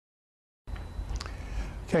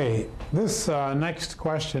Okay, this next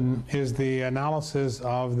question is the analysis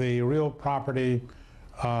of the real property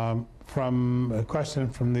from a question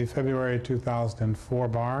from the February 2004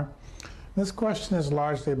 bar. This question is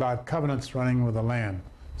largely about covenants running with the land.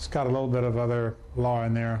 It's got a little bit of other law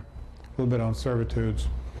in there, a little bit on servitudes,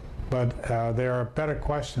 but there are better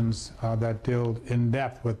questions that deal in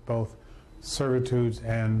depth with both servitudes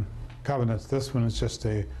and covenants. This one is just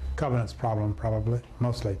a covenants problem, probably,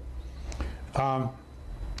 mostly.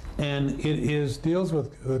 And it deals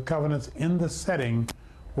with covenants in the setting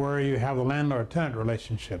where you have the landlord-tenant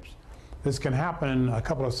relationships. This can happen in a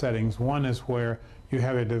couple of settings. One is where you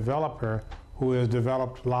have a developer who has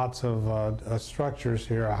developed lots of structures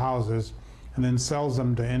here, houses, and then sells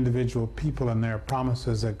them to individual people and their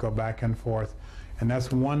promises that go back and forth. And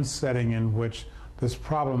that's one setting in which this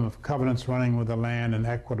problem of covenants running with the land and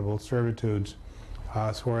equitable servitudes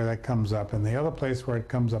is where that comes up. And the other place where it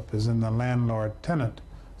comes up is in the landlord-tenant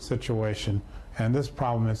situation, and this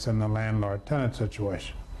problem is in the landlord-tenant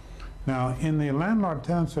situation. Now, in the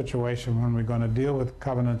landlord-tenant situation, when we're going to deal with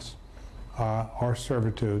covenants or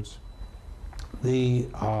servitudes,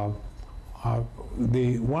 one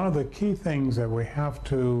of the key things that we have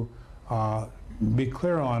to be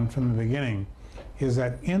clear on from the beginning is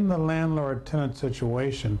that in the landlord-tenant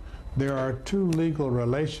situation, there are two legal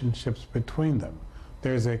relationships between them.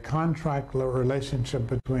 There's a contract relationship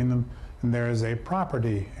between them, and there is a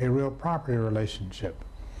real property relationship.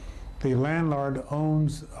 The landlord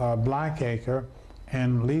owns Blackacre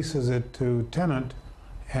and leases it to tenant,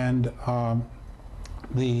 and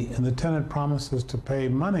the tenant promises to pay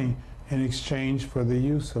money in exchange for the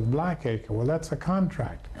use of Blackacre. Well, that's a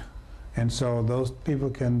contract, and so those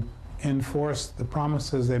people can enforce the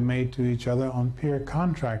promises they made to each other on pure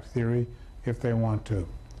contract theory if they want to.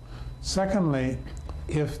 Secondly,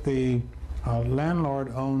 if the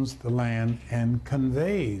landlord owns the land and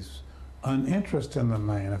conveys an interest in the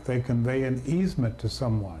land, if they convey an easement to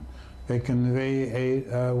someone, they convey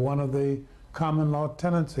one of the common law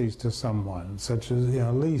tenancies to someone, such as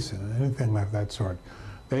lease and anything like that sort.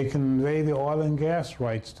 They convey the oil and gas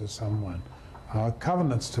rights to someone,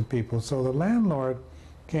 covenants to people. So the landlord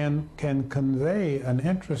can convey an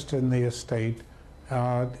interest in the estate,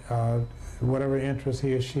 whatever interest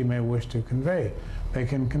he or she may wish to convey. They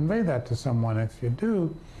can convey that to someone.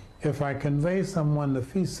 If I convey someone the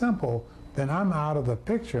fee simple, then I'm out of the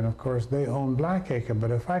picture, and of course they own Blackacre. But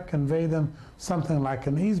if I convey them something like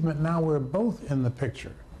an easement, now we're both in the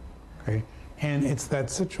picture. Okay? And it's that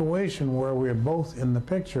situation where we're both in the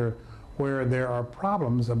picture where there are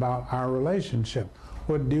problems about our relationship.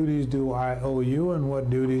 What duties do I owe you, and what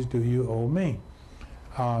duties do you owe me?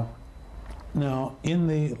 Now, in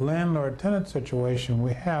the landlord-tenant situation,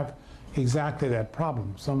 we have exactly that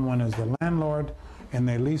problem. Someone is the landlord, and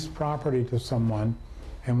they lease property to someone,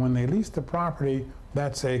 and when they lease the property,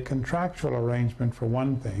 that's a contractual arrangement for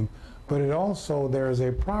one thing, but there is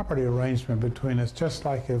a property arrangement between us, just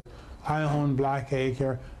like if I own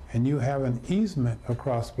Blackacre and you have an easement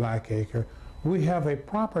across Blackacre, we have a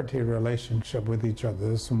property relationship with each other.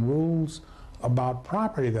 There's some rules about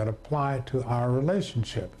property that apply to our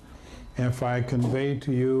relationship. And if I convey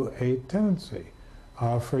to you a tenancy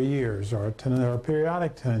for years, or a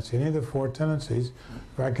periodic tenancy, any of the four tenancies,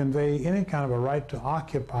 if I convey any kind of a right to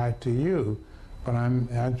occupy to you, but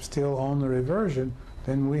I still own the reversion,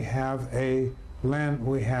 then we have a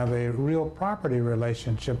real property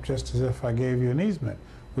relationship, just as if I gave you an easement,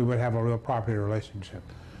 we would have a real property relationship.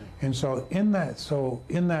 And so in that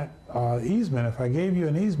easement, if I gave you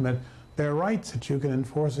an easement, there are rights that you can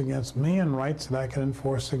enforce against me and rights that I can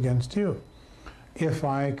enforce against you. If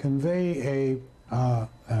I convey a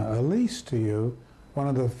lease to you, one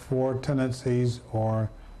of the four tenancies, or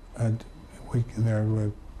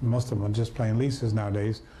most of them are just plain leases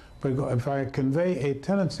nowadays, but if I convey a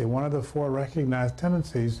tenancy, one of the four recognized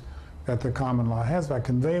tenancies that the common law has, if I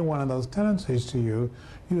convey one of those tenancies to you,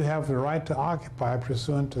 you have the right to occupy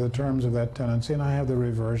pursuant to the terms of that tenancy, and I have the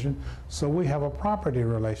reversion, so we have a property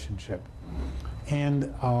relationship.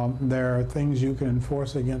 And there are things you can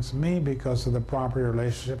enforce against me because of the property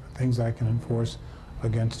relationship, and things I can enforce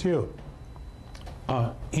against you.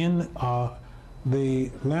 In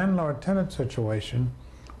the landlord-tenant situation,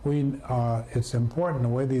 it's important, the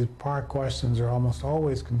way these PAR questions are almost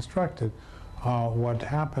always constructed, what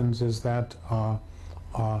happens is that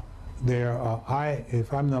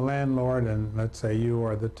if I'm the landlord and let's say you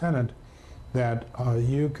are the tenant, that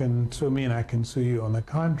you can sue me and I can sue you on the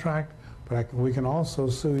contract, but we can also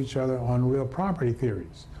sue each other on real property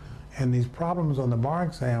theories. And these problems on the bar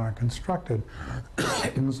exam are constructed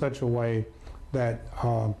in such a way that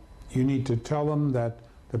you need to tell them that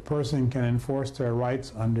the person can enforce their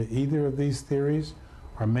rights under either of these theories,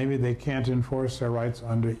 or maybe they can't enforce their rights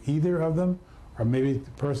under either of them, or maybe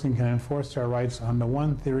the person can enforce their rights under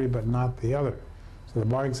one theory but not the other. So the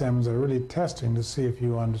bar examiners are really testing to see if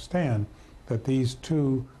you understand that these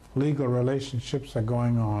two legal relationships are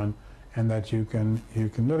going on and that you can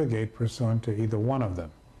litigate pursuant to either one of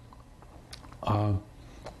them.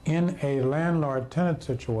 In a landlord-tenant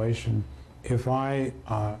situation, if I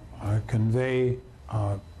convey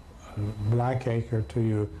Blackacre to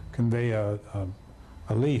you, convey a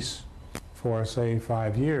lease for, say,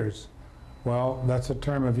 5 years, well, that's a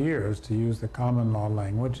term of years, to use the common law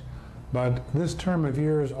language, but this term of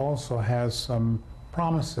years also has some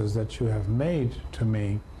promises that you have made to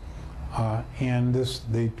me, and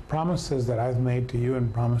the promises that I've made to you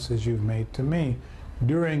and promises you've made to me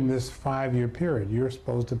during this 5-year period. You're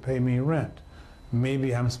supposed to pay me rent.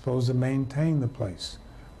 Maybe I'm supposed to maintain the place.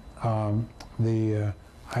 I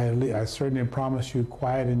certainly promise you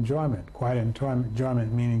quiet enjoyment. Quiet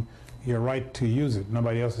enjoyment meaning your right to use it.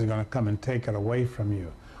 Nobody else is going to come and take it away from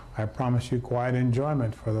you. I promise you quiet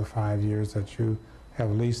enjoyment for the 5 years that you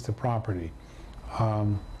have leased the property.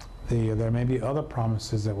 There may be other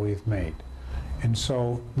promises that we've made. And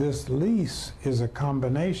so this lease is a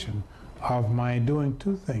combination of my doing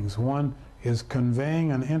two things. One is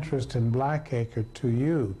conveying an interest in Blackacre to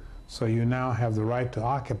you, so you now have the right to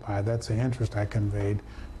occupy. That's the interest I conveyed.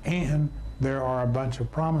 And there are a bunch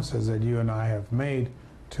of promises that you and I have made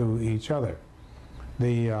to each other.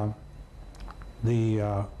 And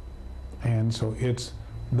so it's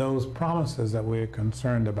those promises that we're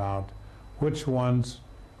concerned about, which ones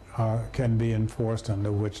can be enforced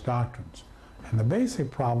under which doctrines. And the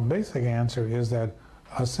basic answer is that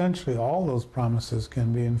essentially all those promises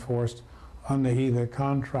can be enforced under either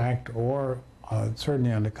contract or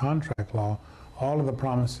certainly under contract law. All of the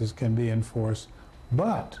promises can be enforced.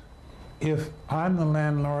 But if I'm the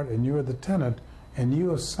landlord and you're the tenant and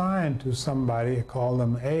you assign to somebody, call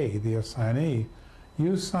them A, the assignee,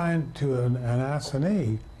 you assign to an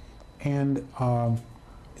assignee, and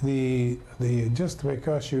just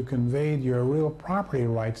because you conveyed your real property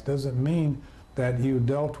rights doesn't mean that you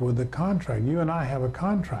dealt with the contract. You and I have a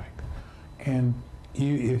contract, and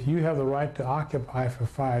if you have the right to occupy for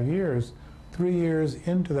 5 years, 3 years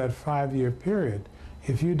into that 5-year period,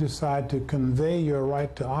 if you decide to convey your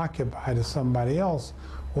right to occupy to somebody else,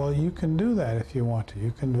 well, you can do that if you want to.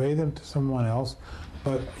 You convey them to someone else,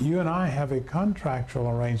 but you and I have a contractual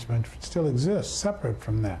arrangement that still exists separate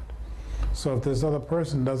from that. So if this other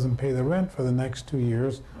person doesn't pay the rent for the next 2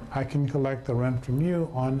 years, I can collect the rent from you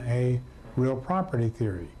on a real property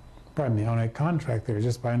theory, pardon me, on a contract theory,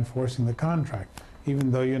 just by enforcing the contract,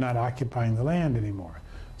 even though you're not occupying the land anymore.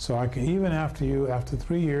 So I can, even after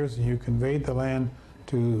 3 years, you conveyed the land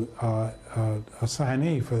to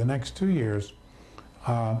assignee for the next 2 years,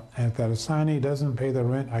 and if that assignee doesn't pay the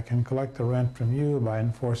rent, I can collect the rent from you by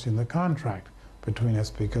enforcing the contract between us,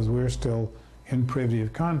 because we're still in privity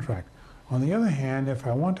of contract. On the other hand, if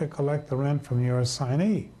I want to collect the rent from your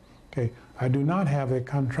assignee, okay, I do not have a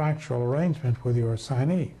contractual arrangement with your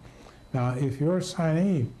assignee. Now, if your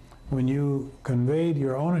assignee, when you conveyed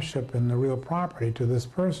your ownership in the real property to this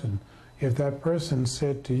person, if that person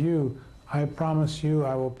said to you, I promise you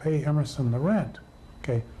I will pay Emerson the rent,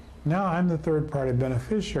 okay, now I'm the third-party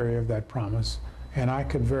beneficiary of that promise, and I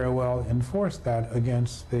could very well enforce that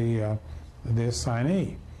against the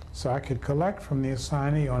assignee. So I could collect from the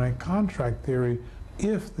assignee on a contract theory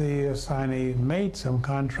if the assignee made some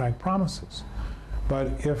contract promises. But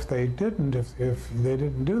if they didn't, if they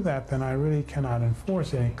didn't do that, then I really cannot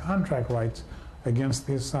enforce any contract rights against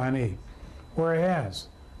the assignee. Whereas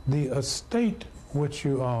the estate which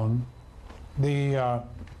you own, the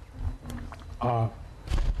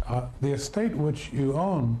estate which you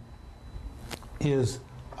own is,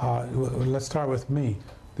 let's start with me.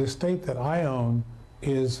 The estate that I own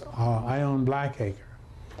is, I own Blackacre.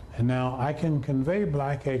 And now I can convey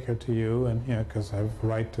Blackacre to you, and because I have the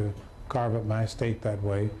right to carve up my estate that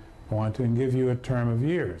way, I want to, and give you a term of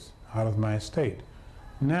years out of my estate.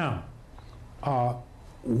 Now,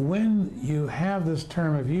 when you have this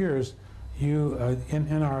term of years, you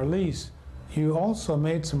in our lease, you also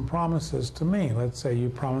made some promises to me. Let's say you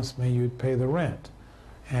promised me you'd pay the rent,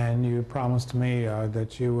 and you promised me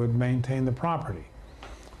that you would maintain the property.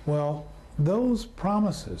 Well, those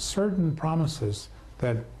promises, certain promises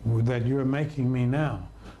that you're making me now,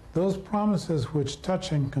 those promises which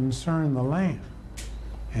touch and concern the land,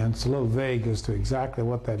 and it's a little vague as to exactly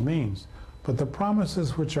what that means, but the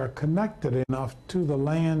promises which are connected enough to the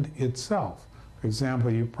land itself. For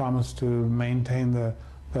example, you promised to maintain the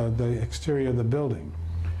exterior of the building.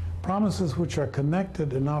 promises which are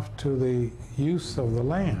connected enough to the use of the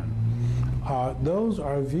land, those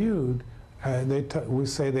are viewed, we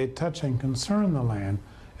say they touch and concern the land,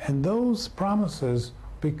 and those promises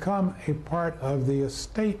become a part of the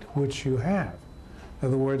estate which you have. In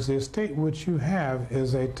other words, the estate which you have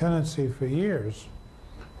is a tenancy for years,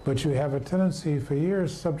 but you have a tenancy for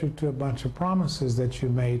years subject to a bunch of promises that you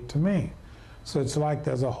made to me. So it's like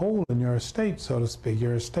there's a hole in your estate, so to speak.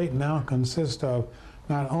 Your estate now consists of,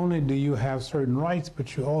 not only do you have certain rights,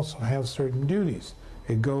 but you also have certain duties.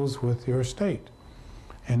 It goes with your estate.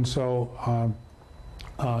 And so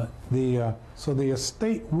the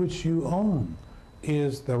estate which you own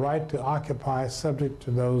is the right to occupy subject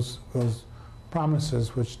to those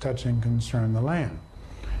promises which touch and concern the land.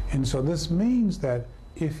 And so this means that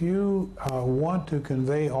if you want to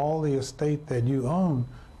convey all the estate that you own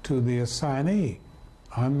to the assignee,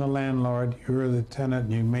 I'm the landlord, you're the tenant,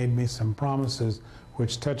 and you made me some promises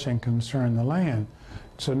which touch and concern the land.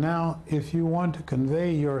 So now if you want to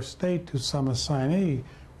convey your estate to some assignee,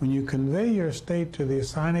 when you convey your estate to the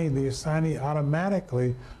assignee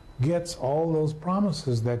automatically gets all those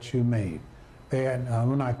promises that you made. Well,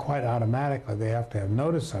 not quite automatically, they have to have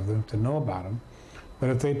notice of them to know about them. But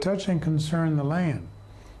if they touch and concern the land,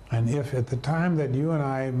 and if at the time that you and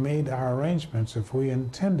I made our arrangements, if we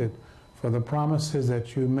intended for the promises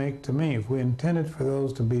that you make to me, if we intended for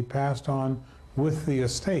those to be passed on with the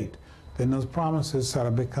estate, then those promises sort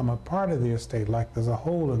of become a part of the estate, like there's a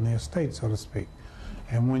hole in the estate, so to speak.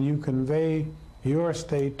 And when you convey your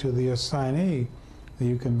estate to the assignee,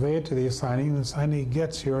 you convey it to the assignee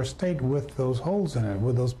gets your estate with those holes in it,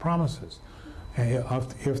 with those promises. And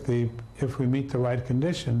if we meet the right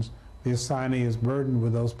conditions, the assignee is burdened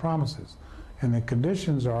with those promises. And the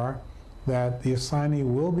conditions are that the assignee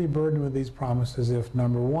will be burdened with these promises if,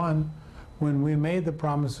 number one, when we made the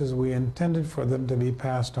promises, we intended for them to be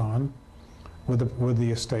passed on with the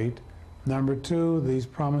estate. Number two, these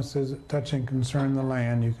promises touch and concern the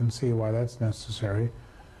land. You can see why that's necessary.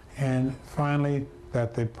 And finally,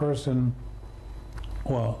 that the person,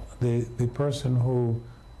 well, the person who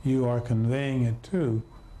you are conveying it to,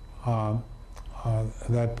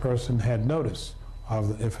 that person had notice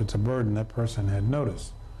of, if it's a burden, that person had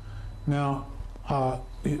notice. Now, an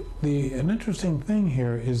interesting thing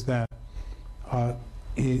here is that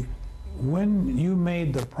when you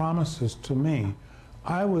made the promises to me,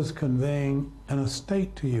 I was conveying an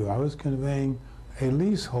estate to you. I was conveying a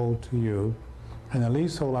leasehold to you, and the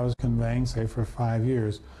leasehold I was conveying, say, for 5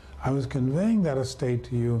 years. I was conveying that estate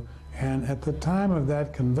to you, and at the time of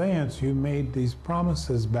that conveyance, you made these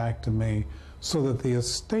promises back to me, so that the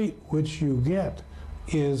estate which you get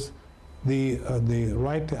is the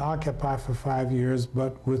right to occupy for 5 years,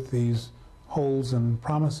 but with these holes and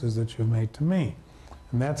promises that you've made to me.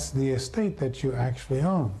 And that's the estate that you actually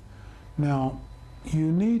own. Now,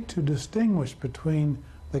 you need to distinguish between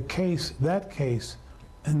that case,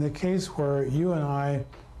 and the case where you and I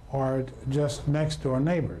are just next door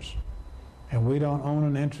neighbors, and we don't own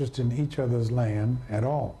an interest in each other's land at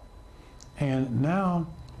all. And now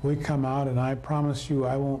we come out and I promise you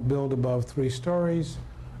I won't build above 3 stories,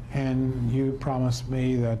 and you promise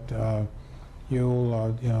me that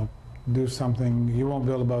you'll do something, you won't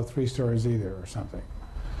build above 3 stories either or something.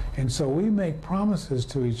 And so we make promises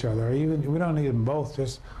to each other. Even we don't need them both,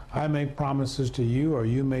 just I make promises to you or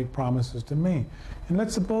you make promises to me. And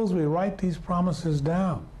let's suppose we write these promises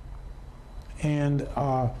down. And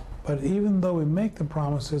but even though we make the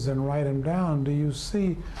promises and write them down, do you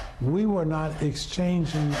see we were not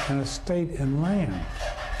exchanging an estate and land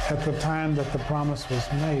at the time that the promise was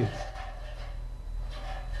made.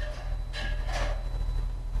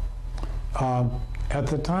 At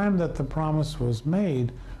the time that the promise was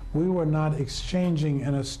made, we were not exchanging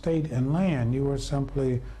an estate and land. You were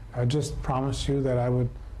simply, I just promised you that I would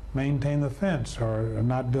maintain the fence or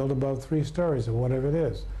not build above 3 stories or whatever it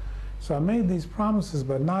is. So I made these promises,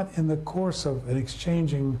 but not in the course of an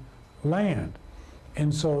exchanging land.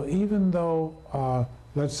 And so even though,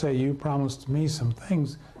 let's say you promised me some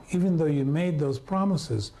things, even though you made those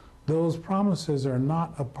promises are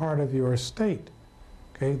not a part of your estate.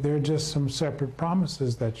 Okay? They're just some separate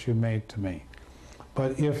promises that you made to me.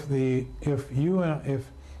 But if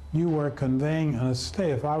you were conveying an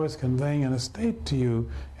estate, if I was conveying an estate to you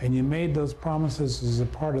and you made those promises as a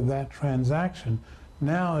part of that transaction,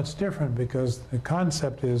 now it's different, because the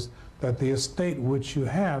concept is that the estate which you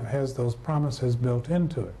have has those promises built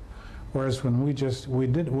into it. Whereas when we just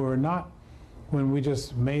made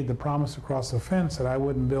the promise across the fence that I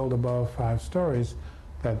wouldn't build above 5 stories,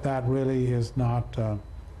 that really is not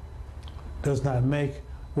does not make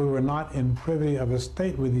we were not in privity of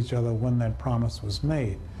estate with each other when that promise was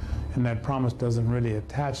made. And that promise doesn't really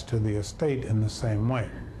attach to the estate in the same way.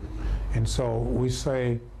 And so we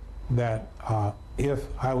say that if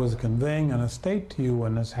I was conveying an estate to you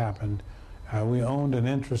when this happened, we owned an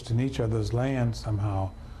interest in each other's land somehow,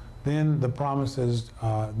 then the promises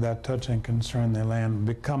that touch and concern the land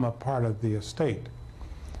become a part of the estate.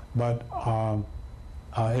 But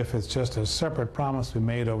if it's just a separate promise we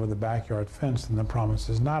made over the backyard fence, then the promise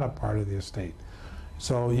is not a part of the estate.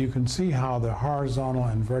 So you can see how the horizontal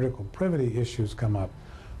and vertical privity issues come up.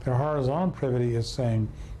 The horizontal privity is saying,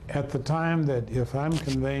 at the time that if I'm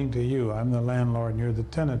conveying to you, I'm the landlord and you're the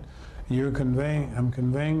tenant, I'm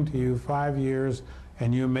conveying to you 5 years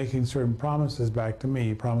and you're making certain promises back to me.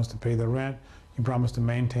 You promise to pay the rent, you promise to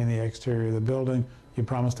maintain the exterior of the building, you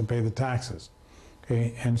promise to pay the taxes.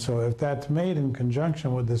 Okay, and so if that's made in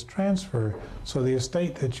conjunction with this transfer, so the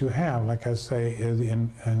estate that you have, like I say,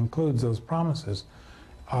 includes those promises.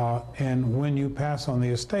 And when you pass on the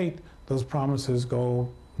estate, those promises go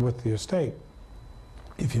with the estate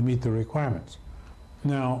if you meet the requirements.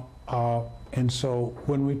 Now, and so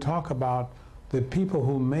when we talk about the people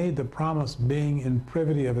who made the promise being in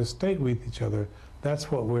privity of estate with each other,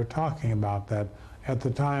 that's what we're talking about, that at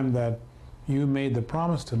the time that you made the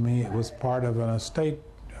promise to me, it was part of an estate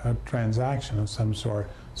transaction of some sort,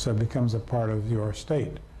 so it becomes a part of your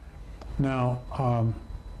estate. Now,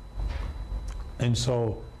 and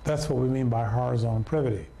so that's what we mean by horizontal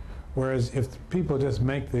privity. Whereas if people just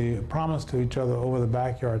make the promise to each other over the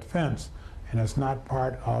backyard fence, and it's not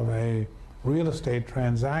part of a real estate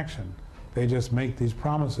transaction, they just make these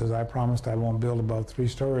promises. I promised I won't build above 3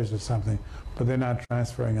 stories or something, but they're not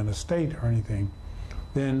transferring an estate or anything.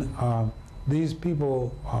 Then these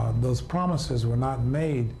people, those promises were not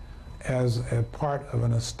made as a part of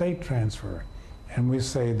an estate transfer. And we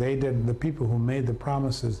say the people who made the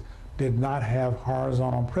promises did not have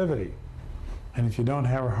horizontal privity. And if you don't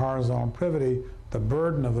have a horizontal privity, the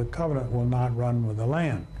burden of the covenant will not run with the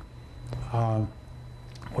land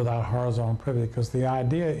without horizontal privity. Because the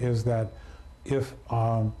idea is that if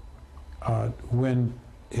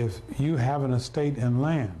you have an estate in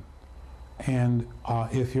land, and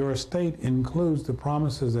if your estate includes the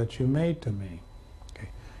promises that you made to me, okay,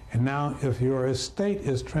 and now if your estate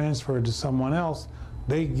is transferred to someone else,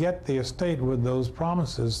 they get the estate with those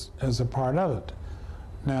promises as a part of it.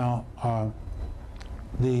 Now,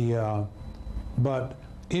 but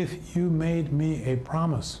if you made me a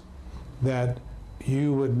promise that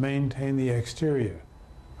you would maintain the exterior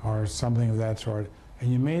or something of that sort,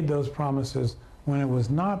 and you made those promises when it was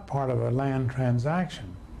not part of a land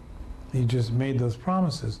transaction, you just made those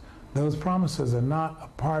promises are not a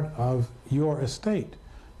part of your estate.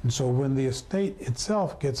 And so when the estate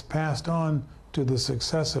itself gets passed on to the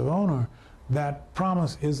successive owner, that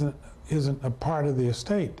promise isn't a part of the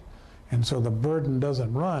estate. And so the burden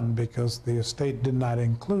doesn't run because the estate did not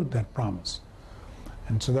include that promise.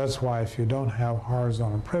 And so that's why if you don't have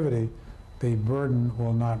horizontal privity, the burden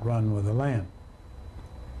will not run with the land.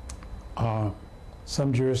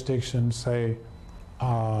 Some jurisdictions say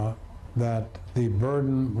that the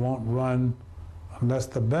burden won't run unless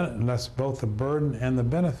both the burden and the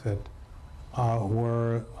benefit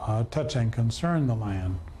were touch and concern the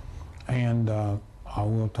land. And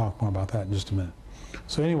we'll talk more about that in just a minute.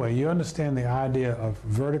 So anyway, you understand the idea of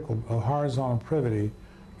horizontal privity.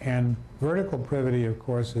 And vertical privity, of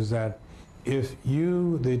course, is that if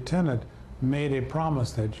you, the tenant, made a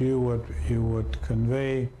promise that you would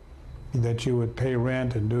convey, that you would pay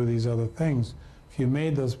rent and do these other things, if you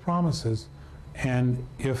made those promises, and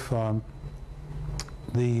if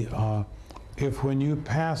when you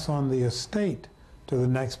pass on the estate to the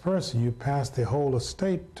next person, you pass the whole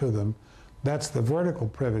estate to them, that's the vertical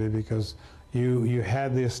privity, because you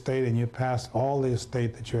had the estate and you passed all the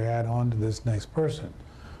estate that you had on to this next person.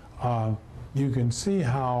 You can see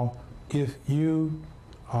how if you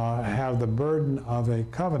have the burden of a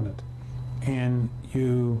covenant, and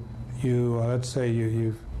let's say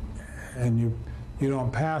you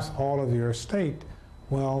don't pass all of your estate.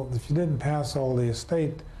 Well, if you didn't pass all the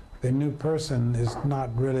estate, the new person is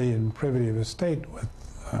not really in privity of estate with,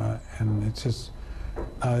 and it's just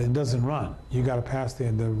it doesn't run. You got to pass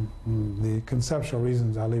the conceptual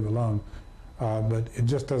reasons I'll leave alone, but it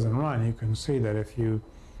just doesn't run. You can see that if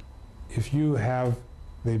you have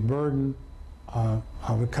the burden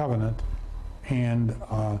of a covenant, and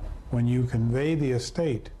when you convey the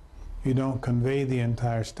estate, you don't convey the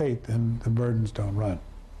entire estate, then the burdens don't run.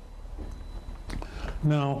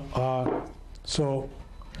 Now,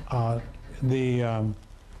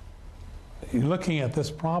 looking at this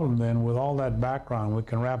problem then, with all that background, we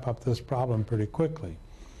can wrap up this problem pretty quickly.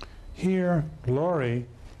 Here, Lori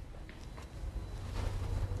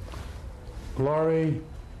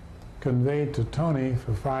conveyed to Tony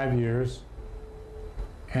for 5 years,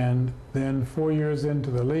 and then 4 years into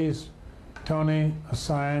the lease, Tony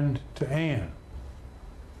assigned to Ann.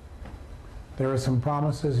 There are some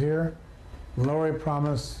promises here. Lori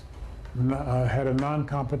promised, had a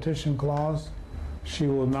non-competition clause. She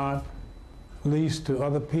will not lease to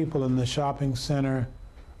other people in the shopping center,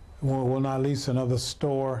 will not lease another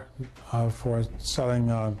store for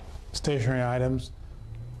selling stationery items.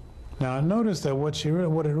 Now notice that what it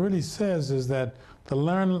really says is that the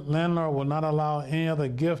landlord will not allow any other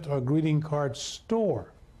gift or greeting card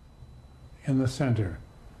store in the center.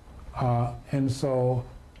 And so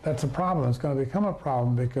that's a problem. It's going to become a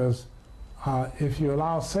problem because if you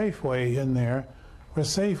allow Safeway in there, where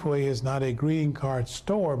Safeway is not a greeting card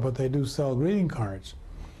store, but they do sell greeting cards,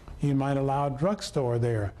 you might allow a drugstore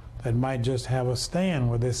there that might just have a stand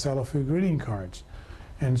where they sell a few greeting cards.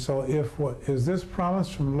 And so is this promise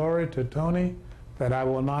from Lori to Tony that I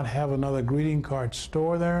will not have another greeting card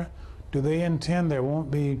store there? Do they intend there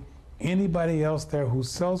won't be anybody else there who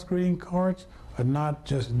sells greeting cards, or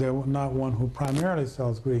not one who primarily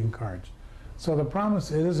sells greeting cards? So the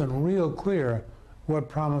promise, it isn't real clear what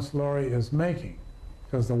promise Lori is making,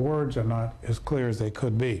 because the words are not as clear as they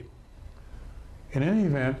could be. In any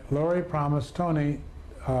event, Lori promised Tony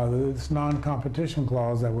this non-competition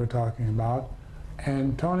clause that we're talking about,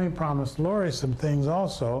 and Tony promised Lori some things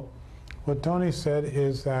also. What Tony said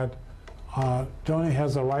is that Tony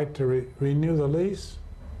has a right to renew the lease.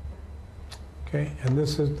 Okay, and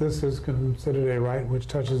this is considered a right which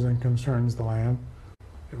touches and concerns the land.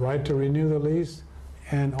 The right to renew the lease,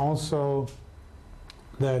 and also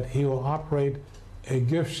that he will operate a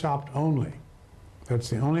gift shop only.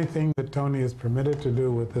 That's the only thing that Tony is permitted to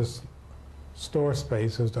do with this store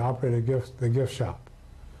space, is to operate the gift shop.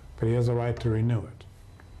 But he has a right to renew it.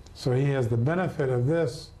 So he has the benefit of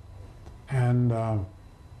this, and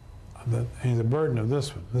he's a burden of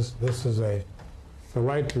this one. This is the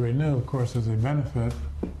right to renew, of course, is a benefit,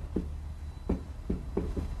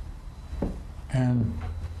 and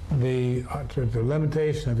the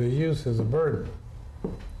limitation of his use is a burden.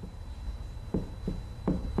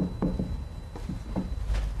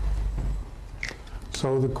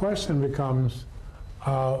 So the question becomes,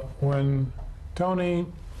 when Tony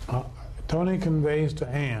conveys to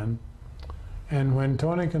Ann, and when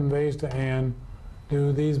Tony conveys to Ann,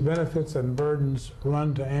 do these benefits and burdens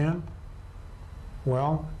run to Ann?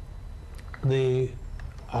 Well,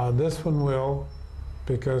 this one will,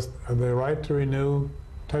 because the right to renew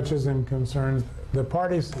touches and concerns the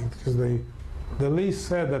parties, because the lease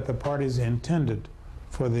said that the parties intended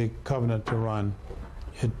for the covenant to run.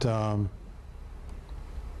 It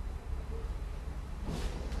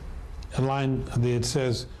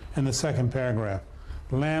says in the second paragraph,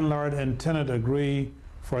 landlord and tenant agree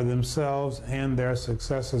for themselves and their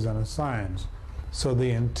successors and assigns. So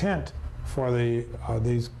the intent for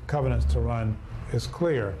these covenants to run is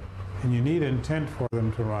clear, and you need intent for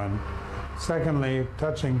them to run. Secondly,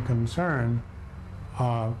 touching concern,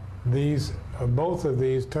 both of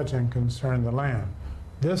these touch and concern the land.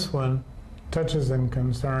 This one touches and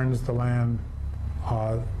concerns the land,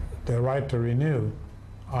 the right to renew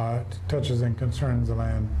touches and concerns the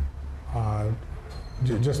land,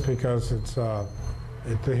 just because it's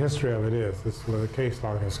the history of it is. This is where the case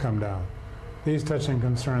law has come down. These touch and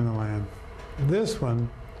concern the land. This one,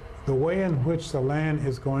 the way in which the land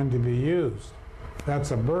is going to be used,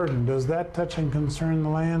 that's a burden. Does that touch and concern the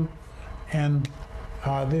land? And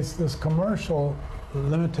this commercial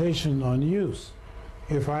limitation on use.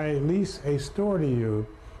 If I lease a store to you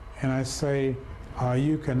and I say,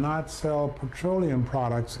 you cannot sell petroleum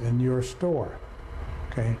products in your store,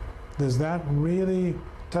 okay? Does that really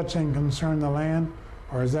touch and concern the land,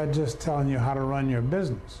 or is that just telling you how to run your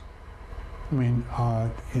business? I mean,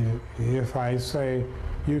 if I say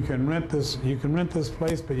you can rent this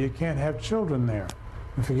place, but you can't have children there,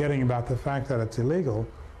 I'm forgetting about the fact that it's illegal.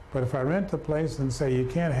 But if I rent the place and say you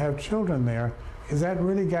can't have children there, is that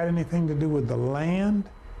really got anything to do with the land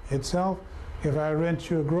itself? If I rent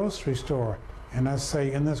you a grocery store and I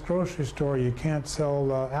say in this grocery store you can't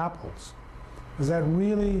sell apples, does that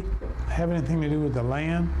really have anything to do with the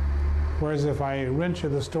land? Whereas if I rent you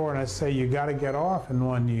the store and I say you got to get off in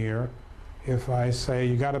 1 year, if I say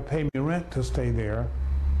you got to pay me rent to stay there,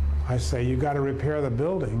 I say you got to repair the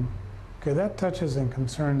building, okay, that touches and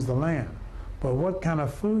concerns the land. But what kind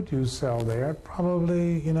of food you sell there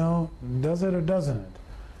probably, does it or doesn't it?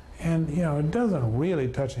 And, it doesn't really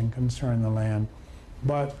touch and concern the land.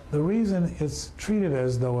 But the reason it's treated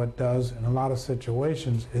as though it does in a lot of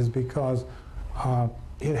situations is because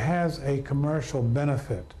it has a commercial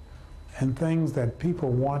benefit, and things that people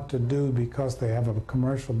want to do because they have a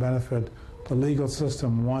commercial benefit, the legal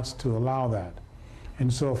system wants to allow that.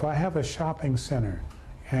 And so if I have a shopping center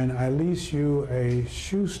and I lease you a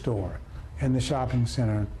shoe store in the shopping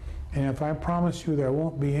center, and if I promise you there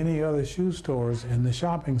won't be any other shoe stores in the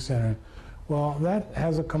shopping center, well, that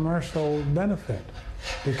has a commercial benefit,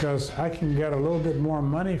 because I can get a little bit more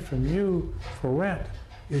money from you for rent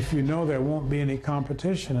if you know there won't be any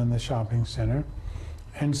competition in the shopping center.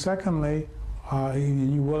 And secondly,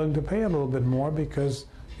 you're willing to pay a little bit more because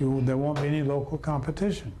there won't be any local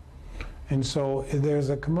competition. And so there's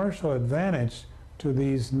a commercial advantage to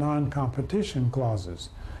these non-competition clauses.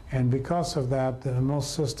 And because of that,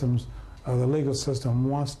 most systems, the legal system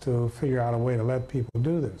wants to figure out a way to let people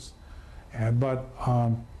do this. But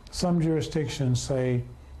some jurisdictions say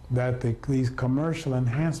that these commercial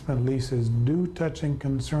enhancement leases do touch and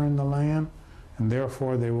concern the land, and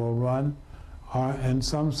therefore they will run. And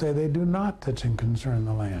some say they do not touch and concern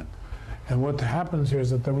the land. And what happens here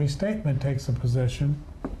is that the restatement takes a position.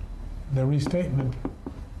 The restatement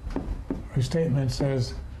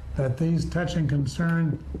says that these touch and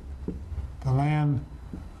concern the land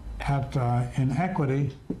in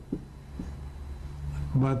equity,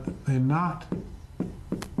 but they're not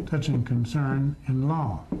touch and concern in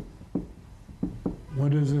law.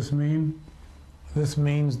 What does this mean? This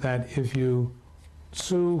means that if you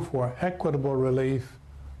sue for equitable relief,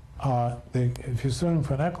 if you're suing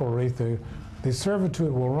for an equitable relief, the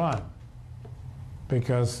servitude will run,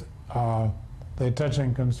 because they touch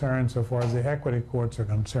and concern so far as the equity courts are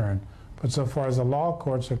concerned. But so far as the law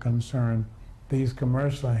courts are concerned, these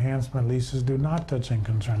commercial enhancement leases do not touch and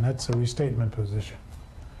concern. That's a restatement position.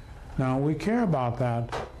 Now, we care about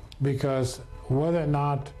that because whether or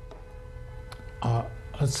not,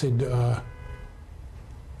 let's see,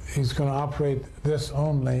 he's going to operate this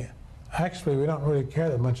only. Actually, we don't really care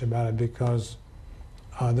that much about it because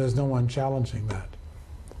there's no one challenging that.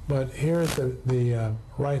 But here's the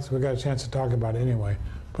rights. We got a chance to talk about it anyway.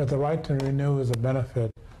 But the right to renew is a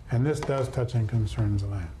benefit, and this does touch and concerns the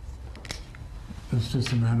land. It's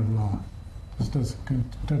just a matter of law. This does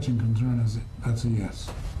touch and concern, that's a yes.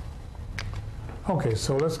 Okay,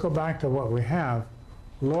 so let's go back to what we have.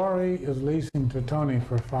 Lori is leasing to Tony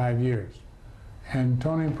for 5 years. And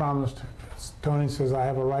Tony says, I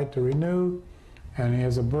have a right to renew, and he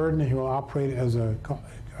has a burden. He will operate as a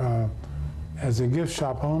gift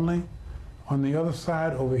shop only. On the other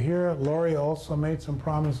side, over here, Lori also made some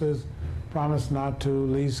promises, promised not to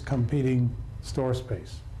lease competing store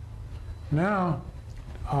space. Now,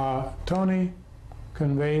 Tony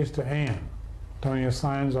conveys to Ann. Tony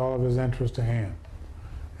assigns all of his interest to Ann.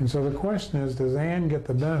 And so the question is, does Ann get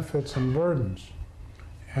the benefits and burdens?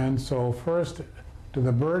 And so first, do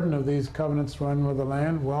the burden of these covenants run with the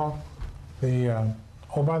land? Well,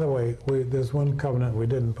 oh, by the way, there's one covenant we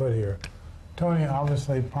didn't put here. Tony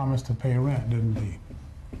obviously promised to pay rent, didn't he?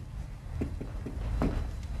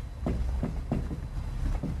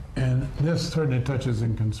 And this certainly touches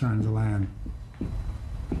and concerns the land.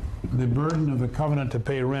 The burden of the covenant to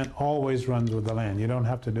pay rent always runs with the land. You don't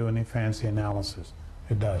have to do any fancy analysis.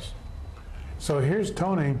 It does. So here's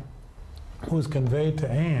Tony, who's conveyed to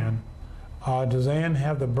Ann. Does Ann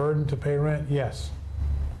have the burden to pay rent? Yes.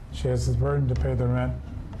 She has the burden to pay the rent.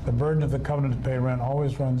 The burden of the covenant to pay rent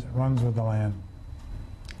always runs with the land.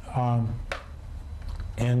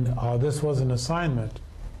 This was an assignment.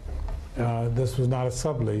 This was not a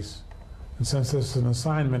sublease. And since this is an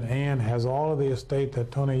assignment, Ann has all of the estate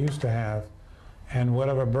that Tony used to have, and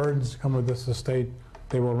whatever burdens come with this estate,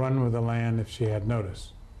 they will run with the land if she had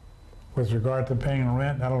notice. With regard to paying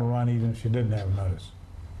rent, that'll run even if she didn't have notice.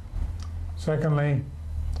 Secondly,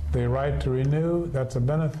 the right to renew, that's a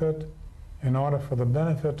benefit. In order for the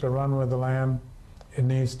benefit to run with the land, it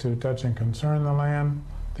needs to touch and concern the land.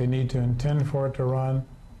 They need to intend for it to run,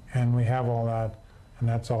 and we have all that, and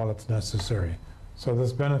that's all that's necessary. So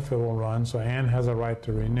this benefit will run, so Ann has a right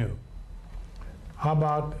to renew. How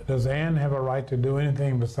about, does Ann have a right to do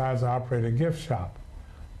anything besides operate a gift shop?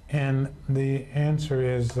 And the answer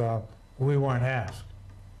is, we weren't asked.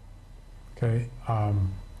 Okay,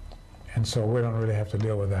 and so we don't really have to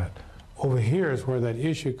deal with that. Over here is where that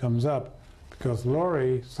issue comes up, because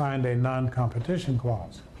Lori signed a non-competition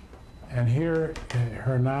clause. And here,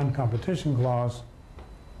 her non-competition clause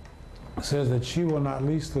says that she will not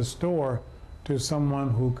lease the store to someone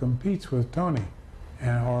who competes with Tony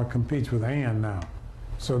or competes with Ann now.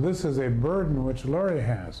 So this is a burden which Lori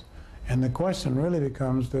has. And the question really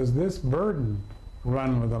becomes, does this burden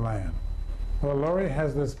run with the land? Well, Lori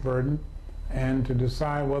has this burden, and to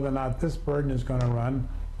decide whether or not this burden is going to run,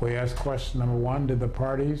 We ask question number one, did the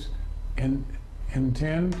parties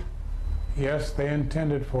intend? Yes, they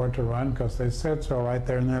intended for it to run because they said so right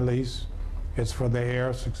there in their lease. It's for the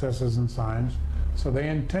heir, successors, and signs. So they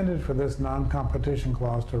intended for this non-competition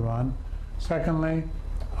clause to run. Secondly,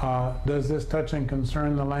 does this touch and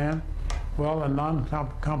concern the land? Well, a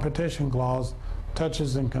non-competition clause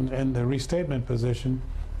touches in the restatement position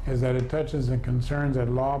is that it touches and concerns at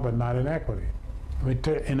law but not in equity. I mean,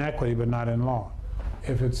 in equity but not in law.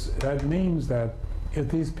 That means that if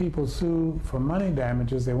these people sue for money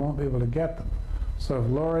damages, they won't be able to get them. So if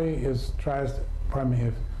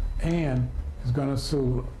if Ann is going to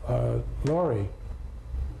sue Lori,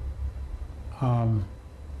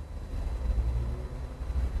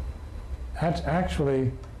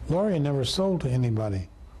 actually, Lori never sold to anybody.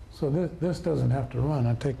 So this doesn't have to run.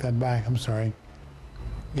 I take that back. I'm sorry.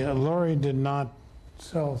 Yeah, Lori did not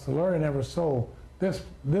sell. So Lori never sold. This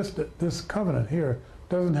covenant here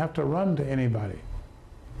doesn't have to run to anybody.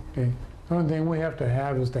 Okay. The only thing we have to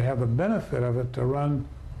have is to have the benefit of it to run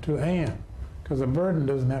to Ann, because the burden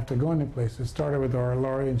doesn't have to go anyplace. It started with our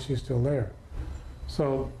Lori, and she's still there.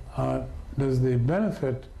 So does the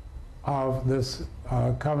benefit of this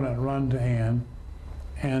covenant run to Ann?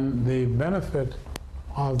 And the benefit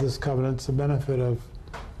of this covenant is the benefit of,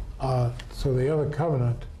 so the other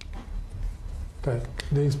covenant that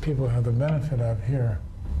these people have the benefit of here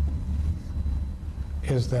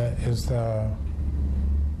is the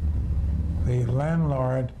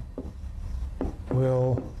landlord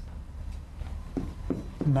will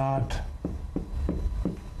not,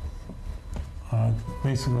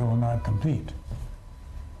 basically will not compete.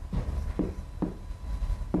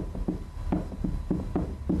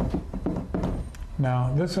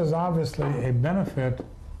 Now, this is obviously a benefit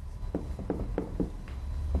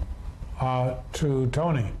to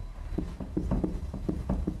Tony.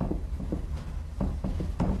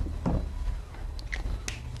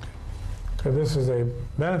 So this is a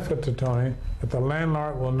benefit to Tony that the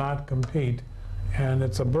landlord will not compete, and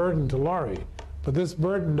it's a burden to Laurie. But this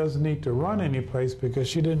burden doesn't need to run anyplace because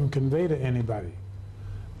she didn't convey to anybody.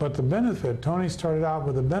 But the benefit, Tony started out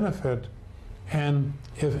with a benefit, and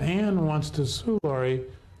if Ann wants to sue Laurie,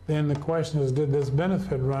 then the question is, did this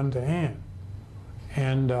benefit run to Ann?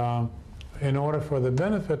 And in order for the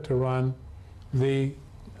benefit to run,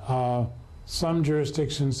 some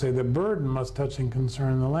jurisdictions say the burden must touch and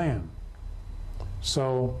concern the land.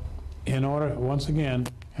 So once again,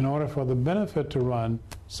 in order for the benefit to run,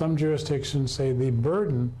 some jurisdictions say the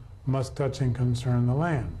burden must touch and concern the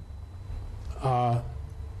land.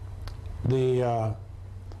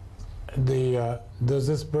 Does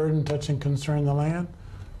this burden touch and concern the land?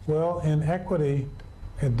 Well, in equity,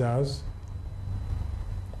 it does.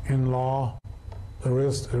 In law, the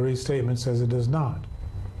restatement says it does not.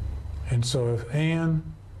 And so if Ann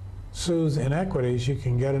sues in equity, she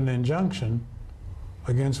can get an injunction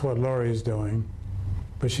against what Laurie is doing,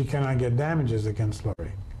 but she cannot get damages against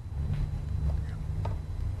Laurie.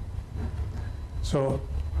 So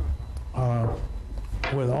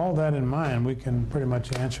with all that in mind, we can pretty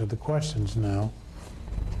much answer the questions now.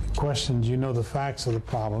 The questions, you know the facts of the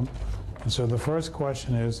problem. And so the first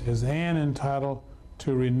question is Ann entitled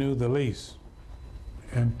to renew the lease?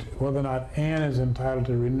 And whether or not Ann is entitled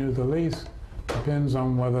to renew the lease depends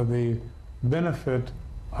on whether the benefit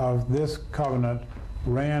of this covenant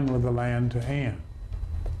ran with the land to Ann.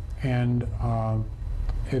 And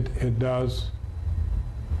it does,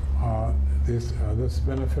 this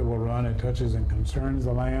benefit will run, it touches and concerns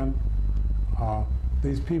the land.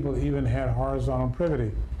 These people even had horizontal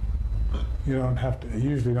privity. You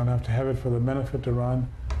usually don't have to have it for the benefit to run.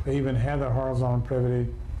 They even had the horizontal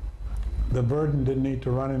privity. The burden didn't need to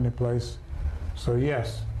run any place. So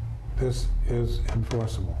yes, this is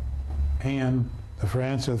enforceable. And for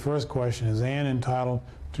answer to the first question, is Ann entitled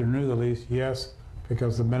to renew the lease? Yes,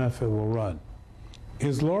 because the benefit will run.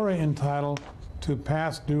 Is Laurie entitled to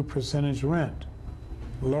past due percentage rent?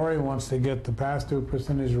 Laurie wants to get the past due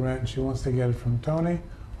percentage rent. She wants to get it from Tony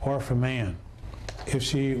or from Ann. If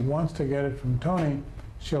she wants to get it from Tony,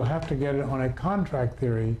 she'll have to get it on a contract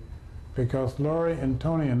theory because Laurie and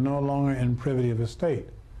Tony are no longer in privity of estate.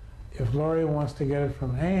 If Laurie wants to get it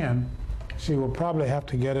from Ann, she will probably have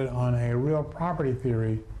to get it on a real property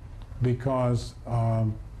theory because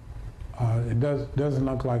it doesn't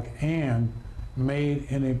look like Ann made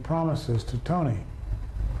any promises to Tony.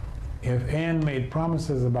 If Ann made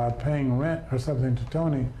promises about paying rent or something to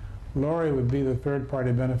Tony, Laurie would be the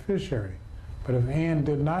third-party beneficiary. But if Ann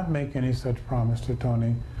did not make any such promise to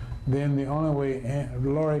Tony, then the only way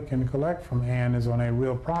Laurie can collect from Ann is on a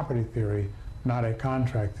real property theory, not a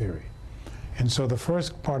contract theory. And so the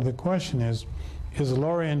first part of the question is, is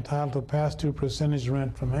Lori entitled to pass-through percentage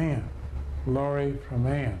rent from Ann? Lori from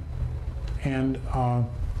Ann. And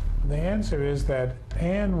the answer is that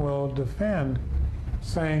Ann will defend,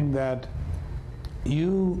 saying that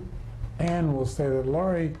Ann will say that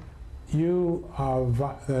Lori,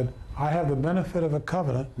 that I have the benefit of a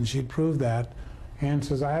covenant, and she proved that. Ann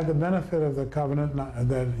says, I have the benefit of the covenant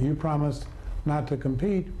that you promised not to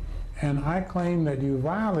compete, and I claim that you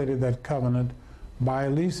violated that covenant by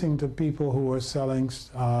leasing to people who were selling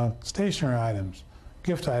stationery items,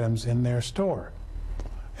 gift items in their store.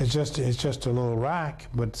 It's just a little rack,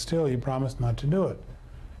 but still you promised not to do it.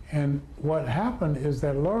 And what happened is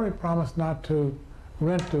that Lori promised not to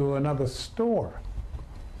rent to another store.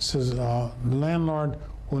 It says the landlord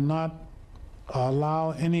will not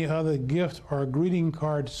allow any other gift or greeting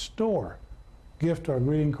card store. Gift or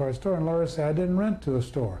greeting card store. And Lori said, I didn't rent to a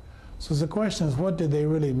store. So the question is, what did they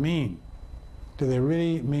really mean? Do they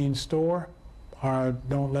really mean store, or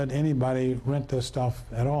don't let anybody rent this stuff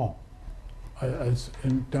at all?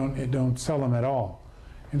 Don't sell them at all.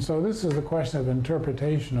 And so this is a question of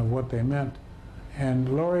interpretation of what they meant.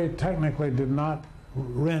 And Lori technically did not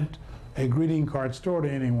rent a greeting card store to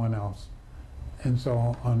anyone else. And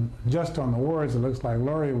so just on the words, it looks like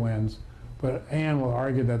Lori wins, but Ann will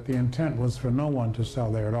argue that the intent was for no one to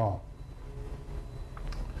sell there at all.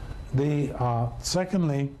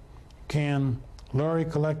 Secondly, can Lori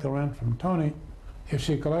collect the rent from Tony? If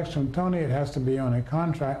she collects from Tony, it has to be on a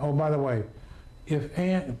contract. Oh, by the way, if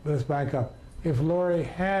Ann, let's back up. If Lori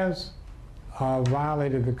has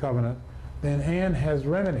violated the covenant, then Ann has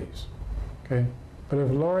remedies, okay? But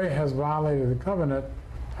if Lori has violated the covenant,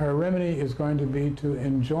 her remedy is going to be to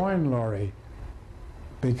enjoin Lori,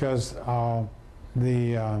 because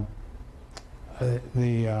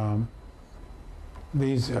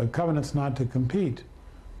these covenants not to compete,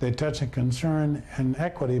 they touch and concern in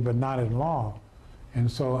equity but not in law. And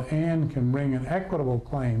so Ann can bring an equitable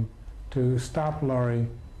claim to stop Lori,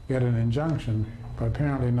 get an injunction, but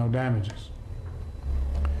apparently no damages.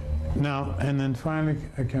 Now, and then finally,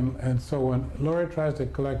 so when Lori tries to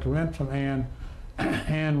collect rent from Ann,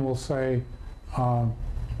 Ann will say,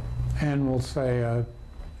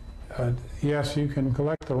 yes, you can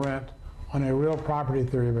collect the rent on a real property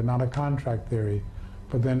theory, but not a contract theory.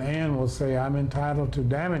 But then Ann will say, I'm entitled to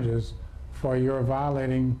damages for your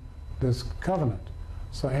violating this covenant.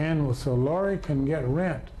 So Lori can get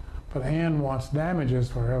rent, but Ann wants damages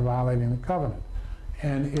for her violating the covenant.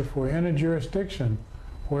 And if we're in a jurisdiction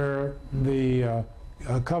where the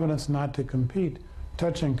covenants not to compete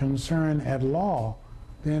touch and concern at law,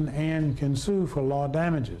 then Ann can sue for law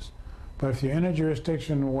damages. But if you're in a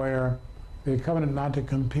jurisdiction where the covenant not to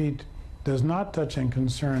compete does not touch and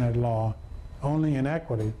concern at law, only in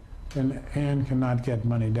equity, then Ann cannot get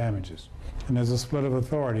money damages. And there's a split of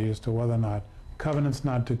authority as to whether or not covenants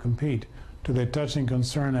not to compete, do they touch and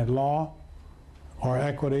concern at law or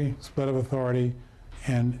equity, split of authority,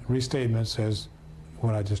 and restatement says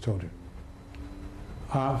what I just told you.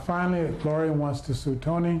 Finally, if Lori wants to sue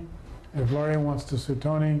Tony,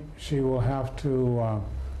 she will have to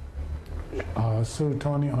sue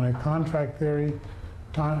Tony on a contract theory.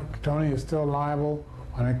 Tony is still liable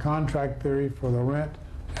on a contract theory for the rent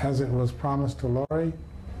as it was promised to Lori,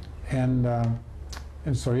 and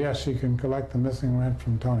so yes, she can collect the missing rent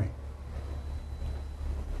from Tony.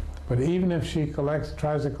 But even if she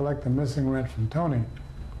tries to collect the missing rent from Tony,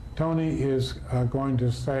 Tony is going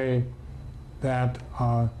to say that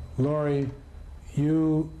Lori,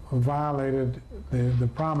 you violated the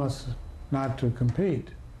promise not to compete.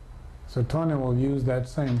 So Tony will use that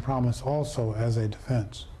same promise also as a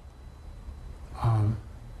defense.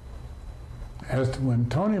 As to when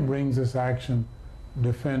Tony brings this action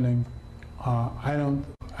defending, I don't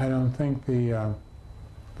think the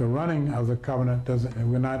running of the covenant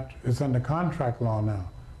it's under contract law now,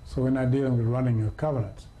 so we're not dealing with running of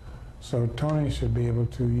covenants. So Tony should be able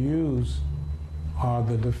to use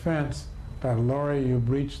the defense that Lori, you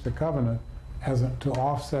breached the covenant to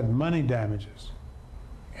offset money damages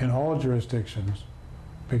in all jurisdictions,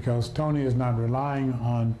 because Tony is not relying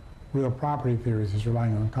on real property theories, he's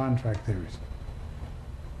relying on contract theories.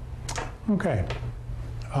 Okay.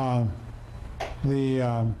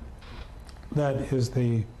 That is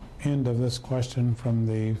the end of this question from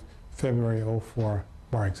the February '04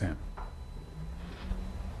 bar exam.